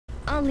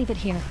I'll leave it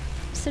here.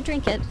 So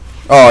drink it.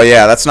 Oh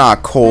yeah, that's not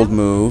a cold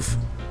move.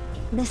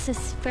 This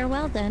is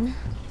farewell then.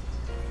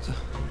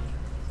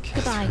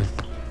 Goodbye.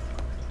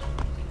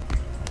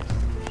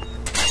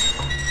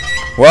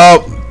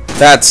 Well,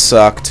 that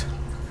sucked.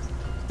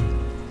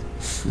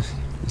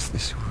 Is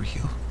this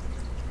real?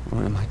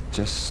 Or am I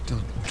just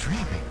still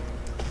dreaming?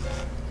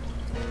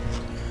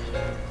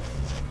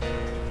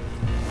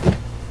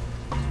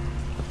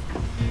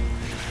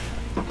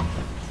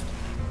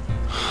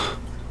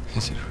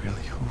 Is it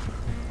really over?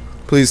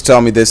 Please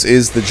tell me this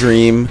is the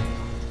dream.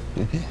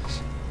 It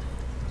is.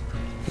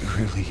 It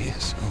really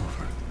is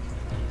over.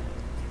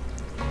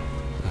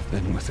 I've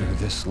been with her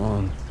this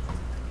long.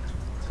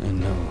 I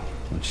know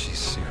when she's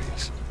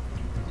serious.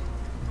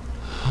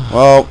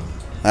 Well,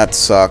 that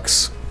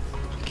sucks.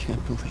 I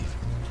can't believe it.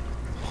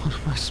 What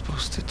am I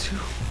supposed to do?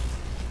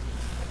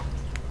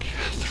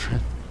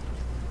 Catherine.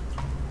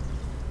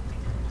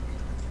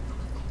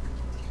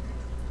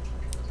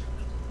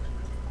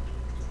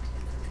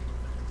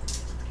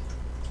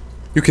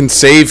 You can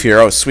save here.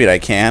 Oh, sweet, I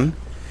can.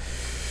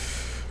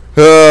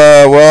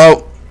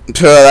 Well,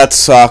 that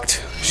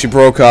sucked. She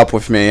broke up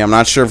with me. I'm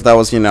not sure if that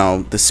was, you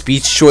know, the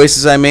speech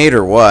choices I made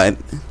or what.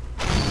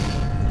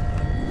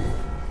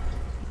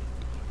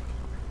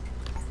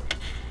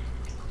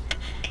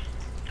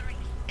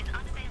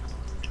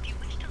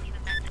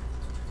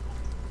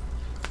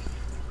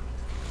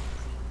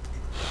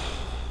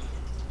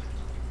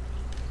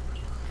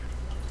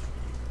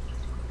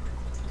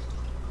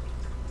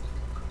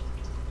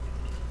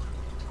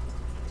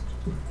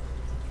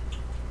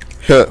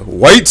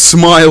 White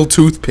Smile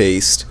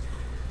toothpaste.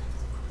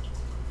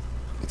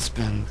 It's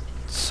been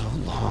so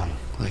long.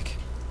 Like...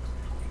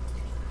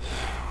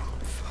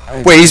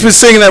 Wait, he's been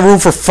staying in that room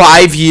for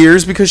 5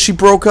 years because she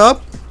broke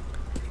up?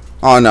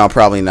 Oh, no,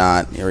 probably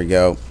not. Here we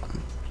go.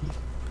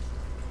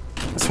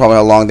 That's probably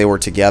how long they were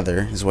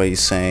together, is what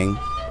he's saying.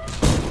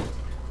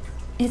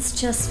 It's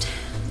just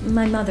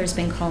my mother's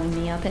been calling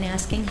me up and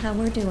asking how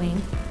we're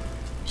doing.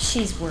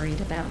 She's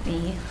worried about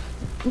me.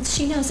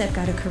 She knows I've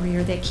got a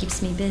career that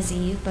keeps me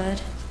busy,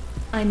 but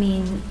I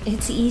mean,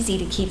 it's easy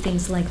to keep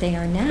things like they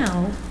are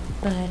now,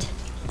 but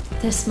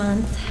this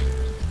month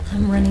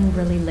I'm running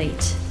really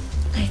late.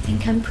 I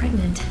think I'm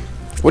pregnant.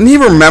 Wouldn't he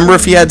remember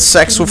if he had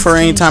sex with her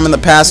any time in the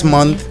past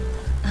month?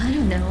 I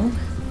don't know.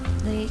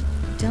 They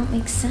don't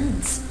make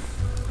sense.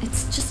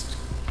 It's just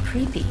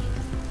creepy.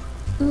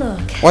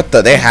 Look. What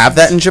the? They have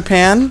that in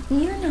Japan?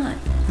 You're not.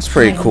 That's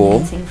pretty cool.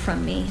 Anything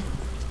from me,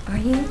 are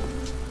you?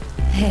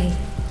 Hey,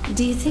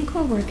 do you think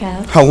we'll work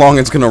out? How long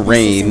it's gonna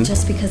rain? This isn't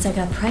just because I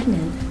got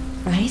pregnant,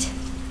 right?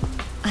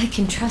 I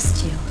can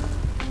trust you,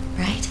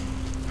 right?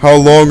 How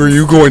long are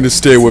you going to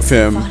stay with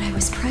him? I thought I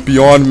was pregnant.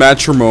 Beyond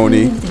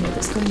matrimony. I knew that it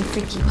was going to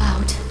freak you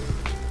out.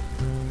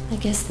 I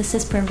guess this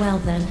is farewell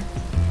then.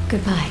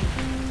 Goodbye.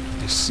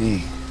 I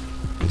see.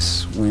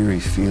 This weary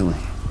feeling.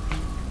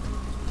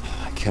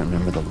 I can't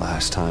remember the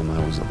last time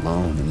I was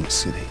alone in the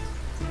city.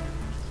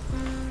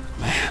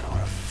 Man,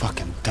 what a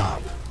fucking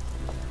dump.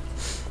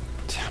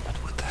 Damn it,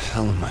 what the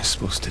hell am I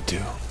supposed to do?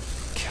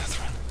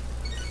 Catherine.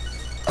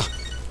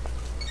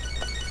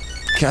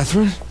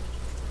 Catherine?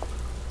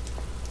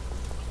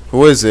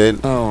 Who is it?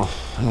 Oh,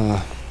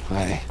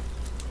 hi.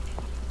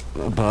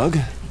 A bug?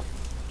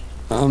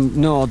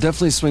 No, I'll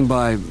definitely swing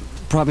by,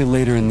 probably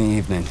later in the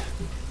evening.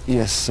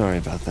 Yes, sorry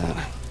about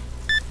that.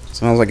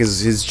 Sounds like it's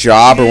his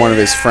job or one of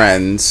his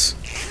friends.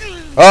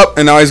 Oh,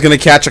 and now he's gonna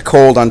catch a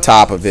cold on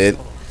top of it.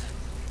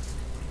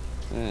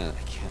 Man,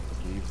 I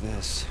can't believe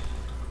this.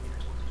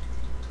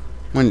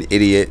 What an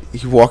idiot.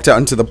 He walked out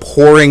into the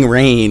pouring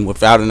rain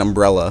without an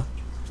umbrella.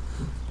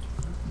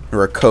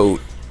 Or a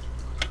coat.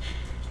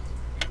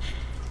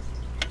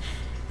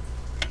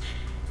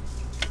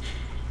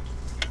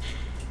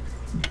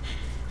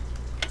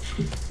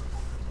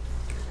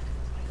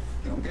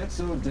 Don't get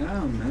so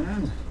down,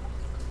 man.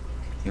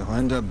 You'll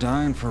end up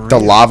dying for real. The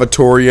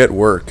lavatory at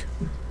work.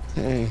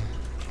 Hey,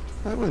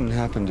 I wouldn't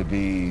happen to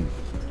be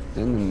in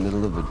the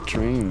middle of a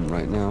dream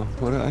right now,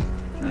 would I?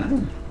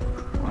 Huh?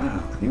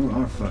 Wow, you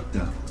are fucked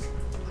up.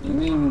 You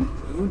mean,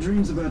 who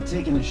dreams about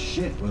taking a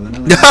shit with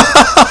another?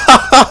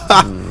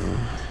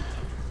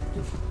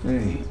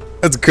 Hey.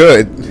 That's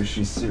good. Is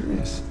she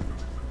serious?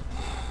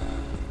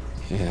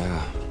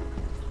 Yeah.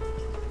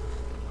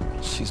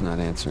 She's not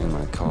answering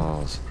my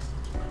calls.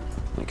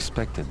 I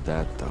expected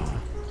that, though.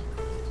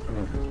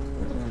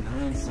 In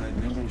hindsight,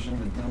 maybe you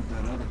shouldn't have dumped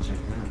that other chick,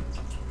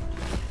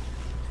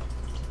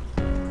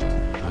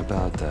 huh?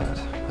 About that.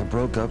 I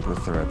broke up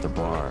with her at the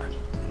bar.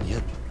 And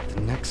yet,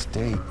 the next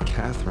day,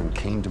 Catherine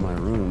came to my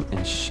room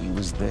and she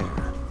was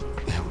there.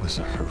 It was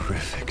a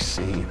horrific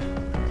scene.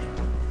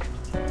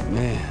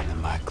 Man,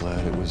 am I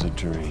glad it was a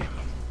dream.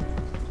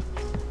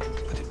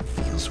 But it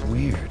feels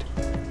weird.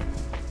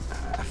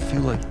 I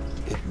feel like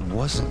it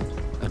wasn't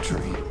a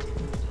dream.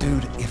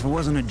 Dude, if it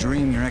wasn't a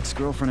dream, your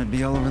ex-girlfriend would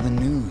be all over the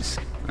news.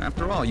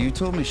 After all, you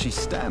told me she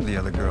stabbed the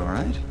other girl,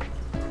 right?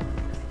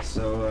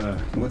 So,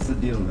 what's the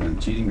deal then?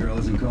 Cheating girl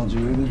hasn't called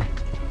you either?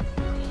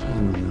 I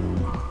don't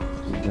know.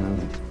 I doubt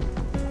it.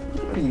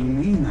 What do you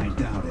mean, I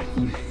doubt it?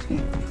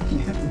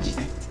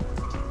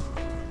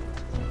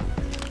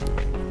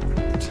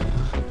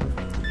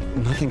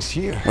 nothing's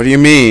here. What do you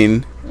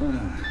mean?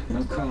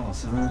 No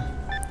calls,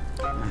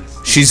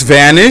 huh? She's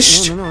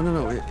vanished?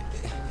 No.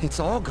 It's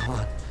all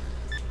gone.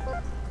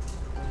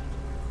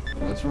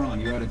 What's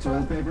wrong? You out of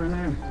toilet paper in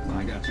there? Oh,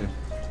 I got you.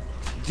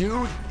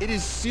 Dude, it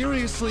is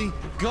seriously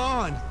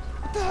gone.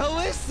 What the hell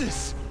is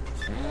this?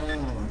 Oh,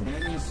 I'm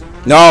getting you some.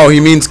 No, he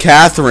means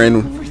Catherine.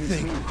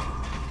 Everything.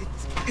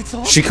 It's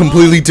all She gone.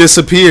 completely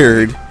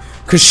disappeared.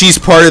 Because she's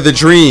part of the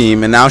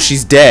dream, and now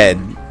she's dead.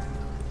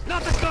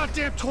 Not the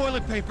goddamn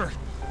toilet paper.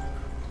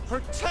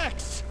 Her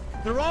texts.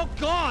 They're all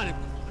gone.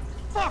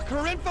 Fuck,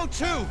 her info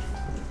too.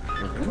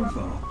 Her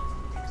info?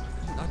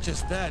 Not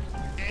just that.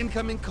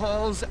 Incoming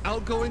calls,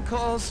 outgoing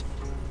calls.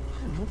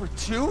 Number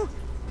 2?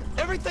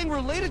 Everything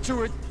related to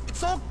her,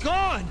 it's all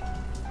gone.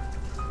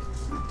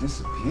 It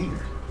disappeared.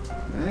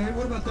 Hey,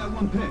 what about that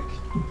one pic?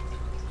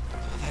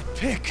 That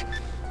pic.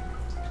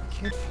 I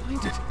can't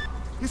find it.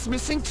 It's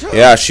missing too.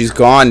 Yeah, she's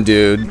gone,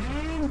 dude.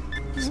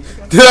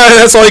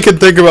 That's all I can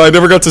think about. I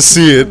never got to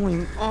see it.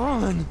 What's going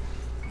on?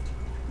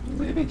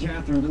 Maybe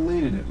Catherine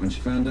deleted it when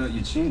she found out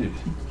you cheated.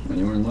 When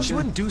you weren't looking? She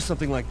wouldn't do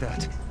something like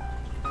that.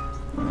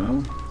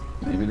 Well,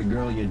 maybe the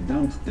girl you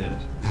dumped did it.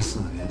 That's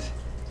not it.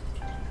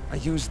 I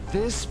used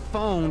this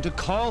phone to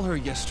call her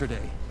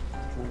yesterday.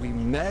 We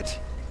met,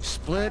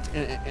 split,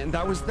 and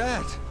that was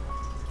that.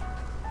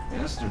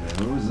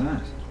 Yesterday? Where was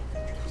that?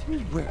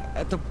 Dude, we're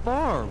at the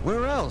bar.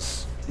 Where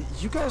else?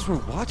 You guys were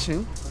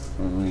watching.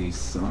 We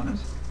saw it.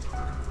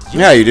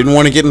 Yeah, you didn't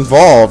want to get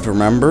involved,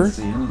 remember?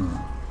 See anything.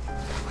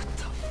 What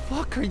the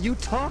fuck are you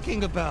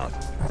talking about?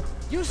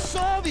 You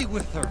saw me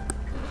with her.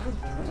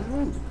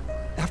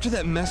 After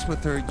that mess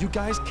with her, you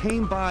guys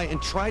came by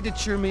and tried to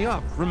cheer me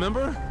up,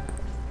 remember?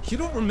 You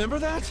don't remember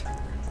that?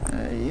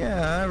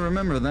 Yeah, I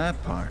remember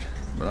that part.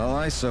 But all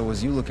I saw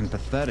was you looking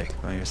pathetic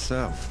by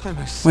yourself. By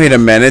myself. Wait a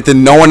minute,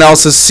 then no one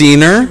else has seen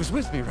She her? was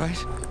with me, right?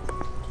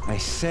 I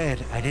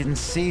said I didn't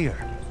see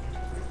her.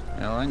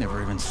 Hell, I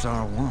never even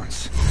saw her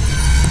once.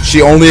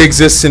 She only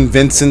exists in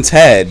Vincent's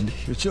head.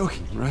 You're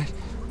joking, right?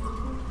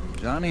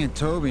 Johnny and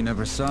Toby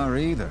never saw her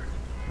either.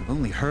 I've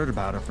only heard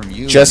about her from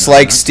you. Just and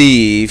like I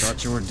Steve.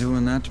 thought you were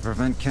doing that to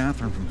prevent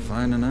Catherine from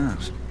finding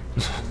out.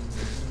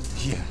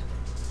 Yeah.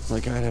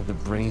 Like I'd have the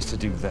brains to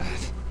do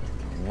that.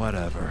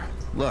 Whatever.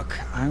 Look,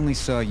 I only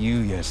saw you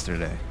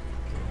yesterday.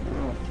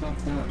 You're all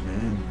fucked up,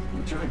 man.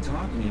 You tried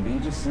talking to you, but you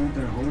just sat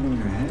there holding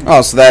your head.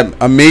 Oh, so that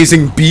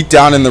amazing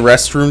beatdown in the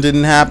restroom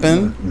didn't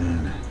happen? Look,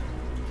 man.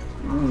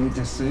 I hate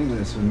to say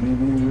this, but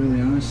maybe you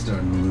really are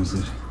starting to lose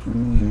it. I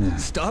mean,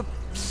 Stop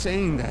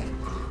saying that.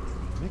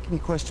 You're making me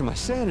question my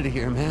sanity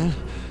here, man.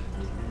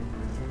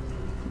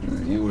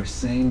 you were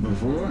sane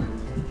before?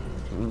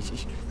 I mean,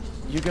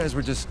 you guys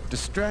were just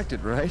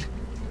distracted, right?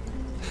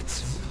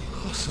 That's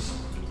impossible.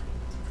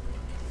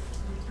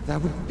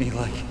 That would be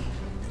like...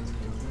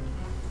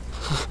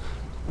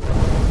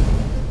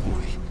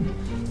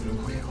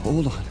 Wait,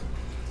 hold on.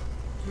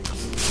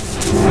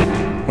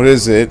 What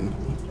is it?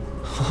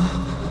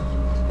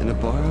 In a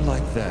bar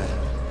like that,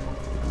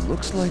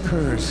 looks like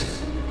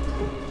hers.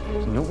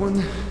 No one...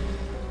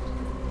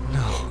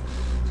 No,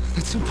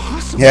 that's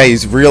impossible. Yeah,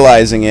 he's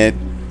realizing it.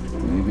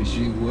 Maybe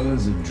she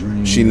was a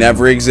dream. She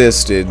never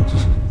existed.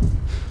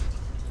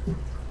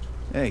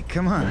 Hey,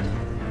 come on.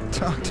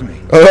 Talk to me.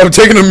 Oh, I'm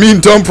taking a mean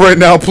dump right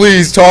now.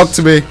 Please, talk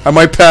to me. I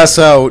might pass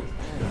out.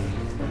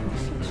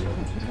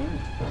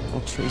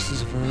 All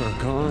traces of her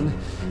are gone.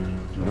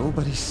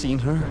 Nobody's seen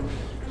her.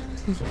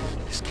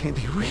 This can't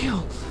be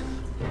real.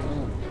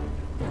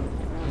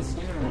 It's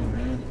scary,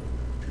 man.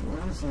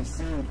 You're honestly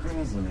sound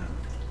crazy now.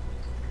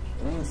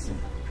 Listen,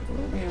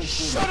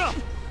 Shut up!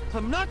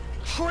 I'm not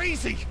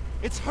crazy!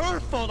 It's her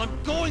fault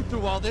I'm going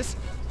through all this.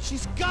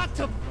 She's got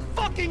to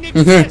fucking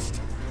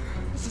exist!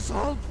 This is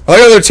all... I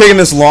like how they're taking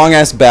this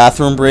long-ass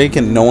bathroom break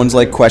and no one's,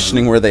 like,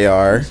 questioning where they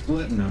are.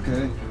 splitting,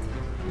 okay?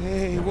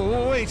 Hey,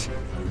 wait!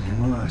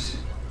 What?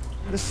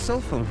 The cell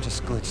phone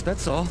just glitched,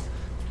 that's all.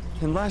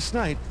 And last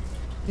night,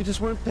 you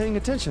just weren't paying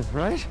attention,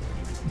 right?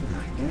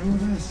 Again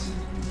with this?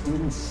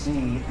 Didn't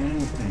see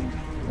anything.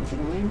 Don't you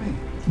believe me?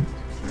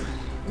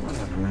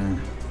 Whatever,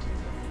 man.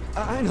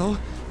 I know.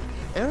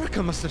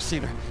 Erica must have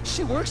seen her.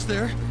 She works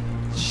there.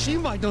 She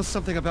might know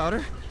something about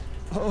her.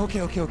 Oh,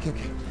 okay.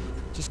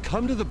 Just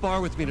come to the bar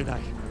with me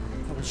tonight.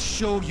 I will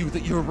show you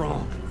that you're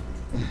wrong.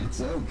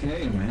 It's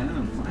okay, man.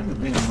 I'm fine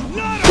with being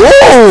wrong.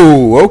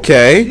 Whoa,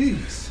 okay.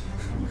 Jeez.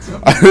 What's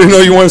up? I didn't know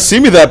you want to see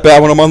me that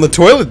bad when I'm on the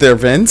toilet there,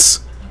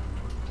 Vince.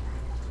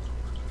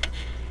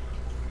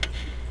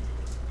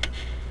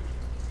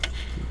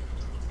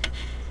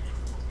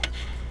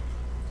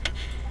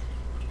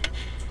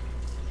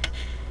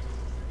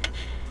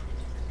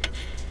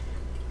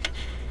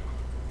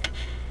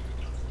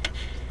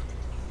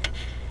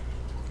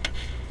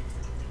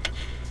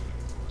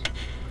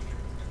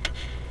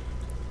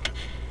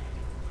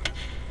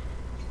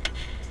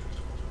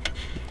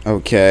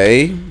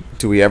 Okay.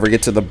 Do we ever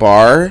get to the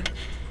bar?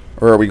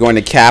 Or are we going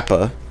to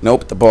Kappa?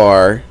 Nope, the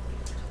bar.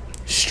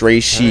 Stray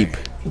sheep.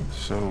 Hey,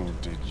 so,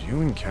 did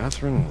you and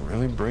Catherine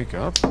really break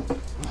up?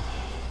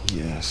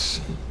 Yes.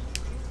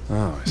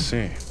 Oh, I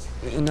see.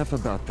 enough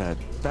about that.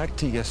 Back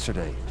to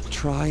yesterday.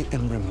 Try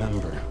and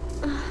remember.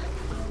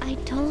 I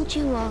told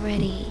you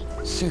already.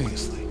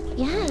 Seriously.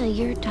 Yeah,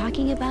 you're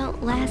talking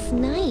about last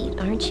night,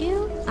 aren't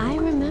you? I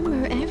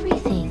remember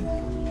everything.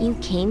 You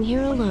came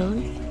here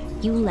alone.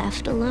 You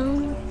left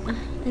alone.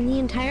 And the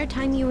entire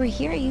time you were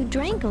here, you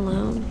drank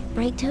alone.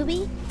 Right,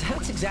 Toby?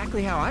 That's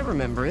exactly how I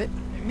remember it.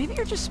 Maybe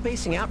you're just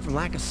spacing out from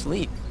lack of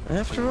sleep.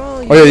 After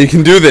all, Oh yeah, you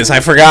can do this. I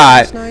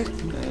forgot. last night.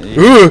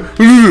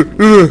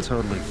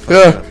 Totally fucked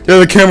up. Yeah,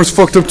 the camera's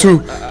fucked up too.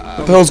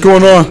 What the hell's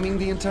going on? Dreaming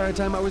the entire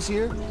time I was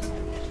here?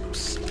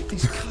 Psst,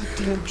 these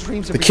goddamn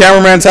dreams. The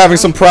cameraman's having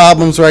some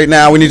problems right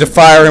now. We need to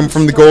fire him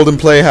from the Golden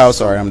Playhouse.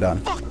 Alright, I'm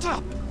done. Fucked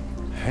up.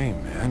 Hey,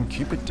 man,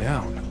 keep it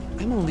down.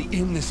 I'm only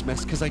in this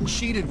mess because I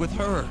cheated with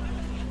her.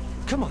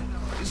 Come on,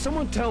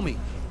 someone tell me,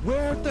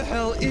 where the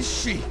hell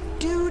is she?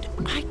 Dude,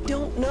 I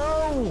don't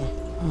know.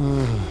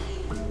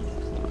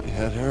 My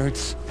head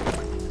hurts.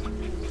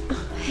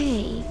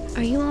 Hey,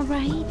 are you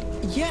alright?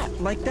 Yeah,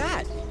 like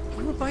that.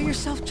 You were by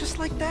yourself just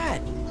like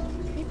that.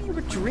 Maybe you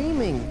were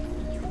dreaming.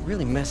 You're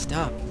really messed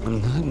up.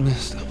 I'm not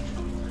messed up.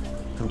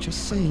 I'm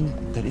just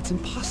saying that it's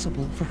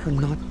impossible for her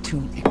not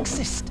to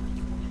exist.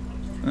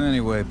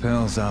 Anyway,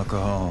 pills,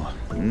 alcohol,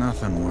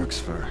 nothing works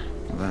for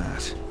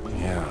that.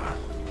 Yeah,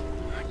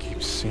 I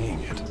keep seeing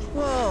it.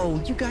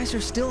 Whoa, you guys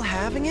are still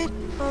having it?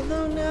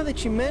 Although now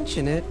that you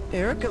mention it,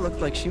 Erica looked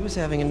like she was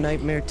having a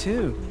nightmare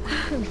too.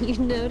 You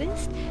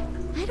noticed?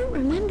 I don't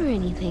remember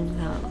anything,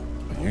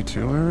 though. You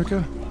too,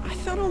 Erica? I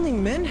thought only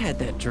men had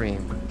that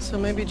dream. So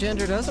maybe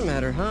gender doesn't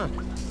matter, huh?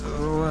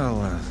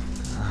 Well,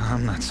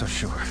 I'm not so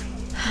sure.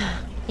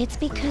 It's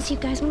because you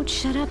guys won't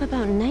shut up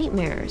about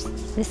nightmares.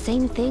 The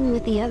same thing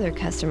with the other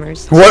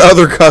customers. What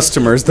other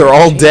customers? They're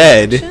all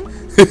dead.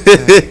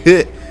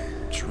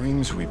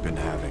 Dreams we've been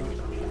having.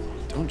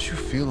 Don't you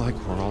feel like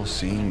we're all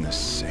seeing the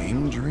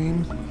same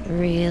dream?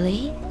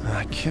 Really?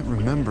 I can't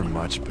remember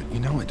much, but you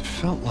know, it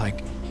felt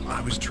like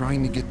I was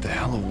trying to get the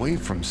hell away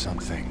from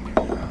something.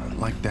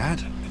 Like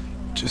that.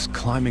 Just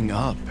climbing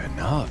up and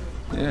up.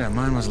 Yeah,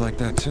 mine was like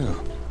that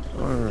too.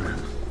 Or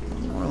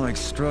more like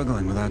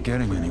struggling without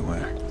getting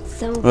anywhere.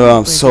 So Oh,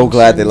 I'm so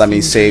glad they let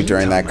me save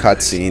during that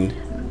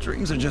cutscene.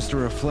 Dreams are just a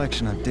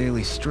reflection of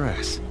daily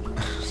stress.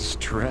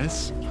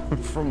 Stress?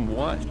 From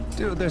what?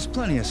 Dude, there's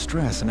plenty of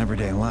stress in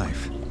everyday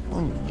life.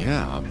 Oh,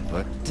 yeah,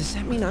 but Does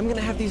that mean I'm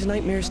gonna have these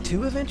nightmares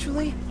too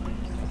eventually?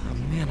 Oh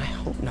man, I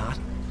hope not.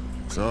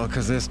 It's all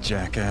 'cause this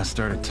jackass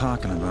started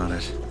talking about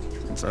it.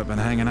 Since I've been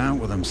hanging out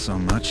with him so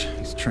much,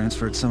 he's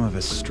transferred some of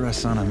his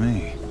stress onto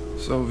me.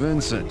 So,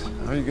 Vincent,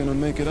 how are you gonna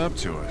make it up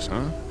to us,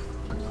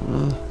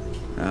 huh?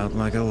 Out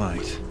like a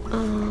light.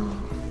 Oh,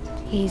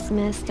 he's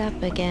messed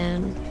up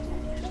again.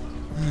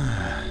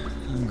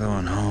 I'm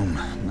going home.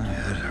 My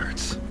head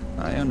hurts.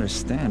 I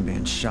understand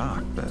being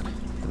shocked, but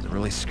does it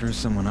really screw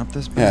someone up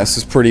this bad? Yeah, this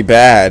is pretty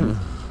bad.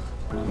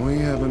 We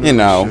have You another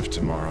know. shift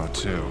tomorrow,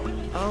 too.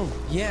 Oh,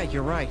 yeah,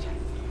 you're right.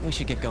 We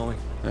should get going.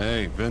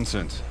 Hey,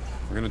 Vincent,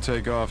 we're gonna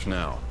take off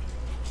now.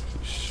 You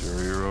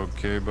sure you're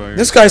okay by yourself?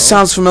 This guy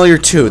sounds familiar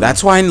too.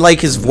 That's why I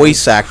like his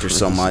voice actor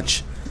so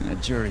much. The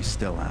jury's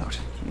still out.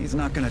 He's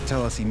not gonna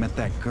tell us he met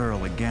that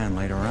girl again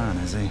later on,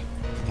 is he?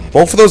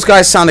 Both of those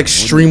guys sound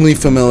extremely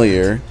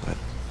familiar. But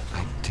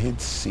I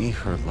did see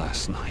her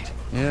last night.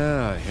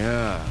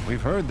 Yeah,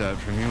 we've heard that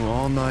from you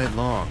all night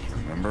long,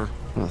 remember?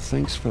 Well,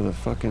 thanks for the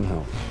fucking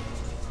help.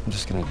 I'm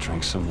just gonna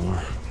drink some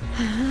more.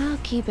 I'll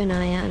keep an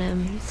eye on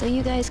him, so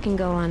you guys can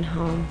go on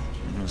home.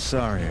 I'm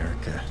sorry,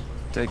 Erica.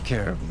 Take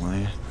care of him, will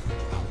you?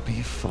 I'll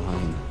be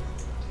fine.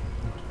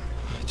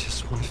 I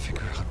just want to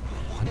figure out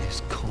what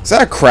is going on. Is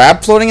that a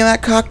crab floating in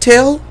that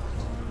cocktail?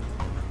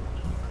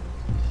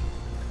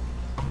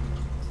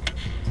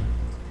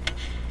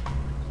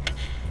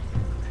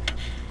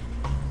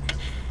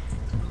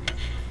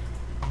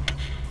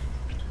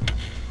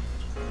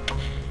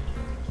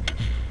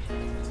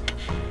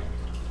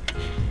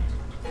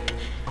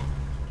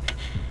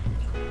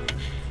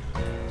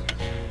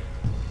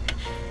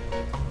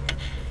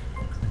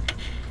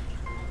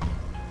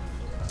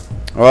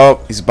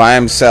 Oh, he's by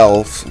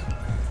himself.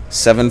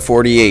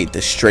 748,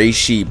 the stray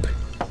sheep.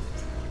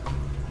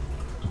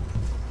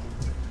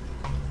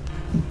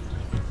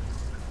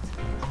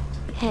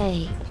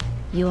 Hey,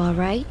 you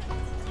alright?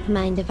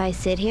 Mind if I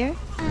sit here?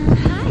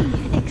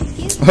 Hi,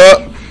 excuse me.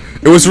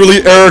 It was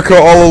really Erica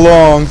all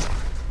along.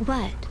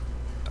 What?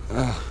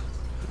 I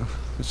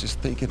was just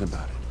thinking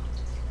about it.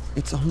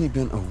 It's only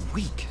been a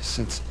week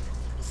since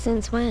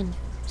When?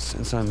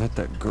 I met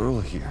that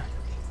girl here.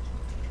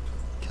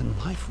 Can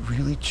life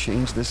really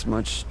change this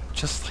much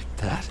just like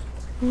that?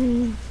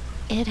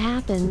 It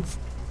happens.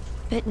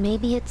 But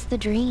maybe it's the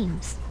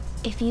dreams.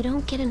 If you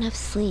don't get enough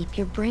sleep,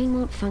 your brain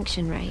won't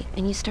function right,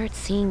 and you start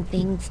seeing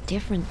things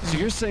differently. So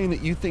you're saying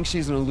that you think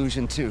she's an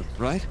illusion too,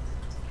 right?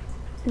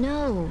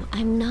 No,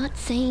 I'm not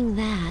saying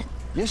that.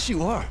 Yes,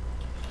 you are.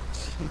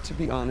 To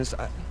be honest,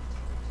 I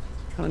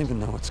don't even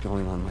know what's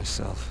going on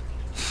myself.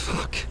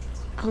 Fuck.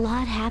 A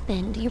lot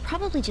happened. You're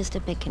probably just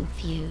a bit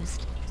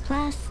confused.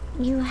 Plus,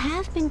 you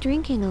have been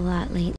drinking a lot lately.